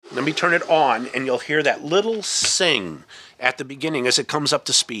Let me turn it on, and you'll hear that little sing at the beginning as it comes up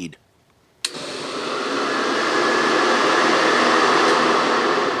to speed.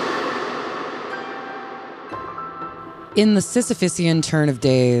 In the Sisyphusian turn of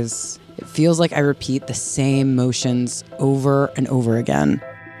days, it feels like I repeat the same motions over and over again.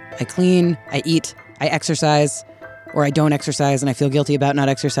 I clean, I eat, I exercise, or I don't exercise and I feel guilty about not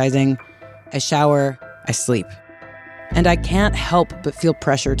exercising. I shower, I sleep. And I can't help but feel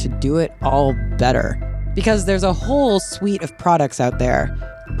pressure to do it all better. Because there's a whole suite of products out there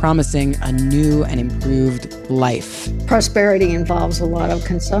promising a new and improved life. Prosperity involves a lot of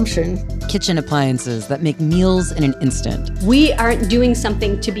consumption. Kitchen appliances that make meals in an instant. We aren't doing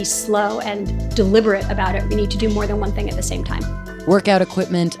something to be slow and deliberate about it. We need to do more than one thing at the same time. Workout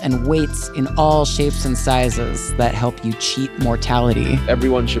equipment and weights in all shapes and sizes that help you cheat mortality.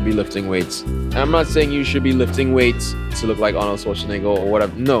 Everyone should be lifting weights. And I'm not saying you should be lifting weights to look like Arnold Schwarzenegger or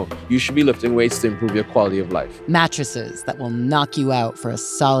whatever. No, you should be lifting weights to improve your quality of life. Mattresses that will knock you out for a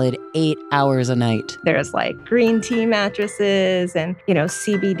solid 8 hours a night. There's like green tea mattresses and,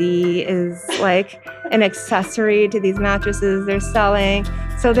 CBD is like an accessory to these mattresses they're selling.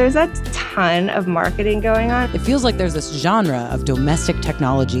 So there's a ton of marketing going on. It feels like there's this genre of domestic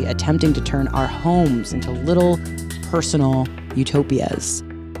technology attempting to turn our homes into little personal utopias.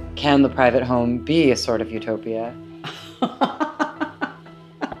 Can the private home be a sort of utopia?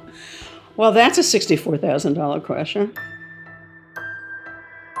 Well, that's a $64,000 question.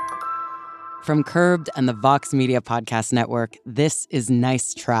 From Curbed and the Vox Media Podcast Network, this is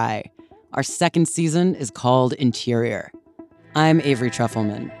Nice Try. Our second season is called Interior. I'm Avery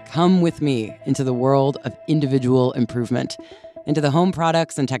Trufelman. Come with me into the world of individual improvement, into the home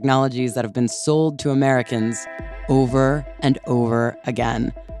products and technologies that have been sold to Americans over and over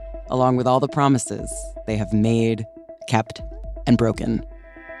again, along with all the promises they have made, kept, and broken.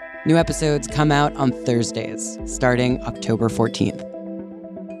 New episodes come out on Thursdays, starting October 14th.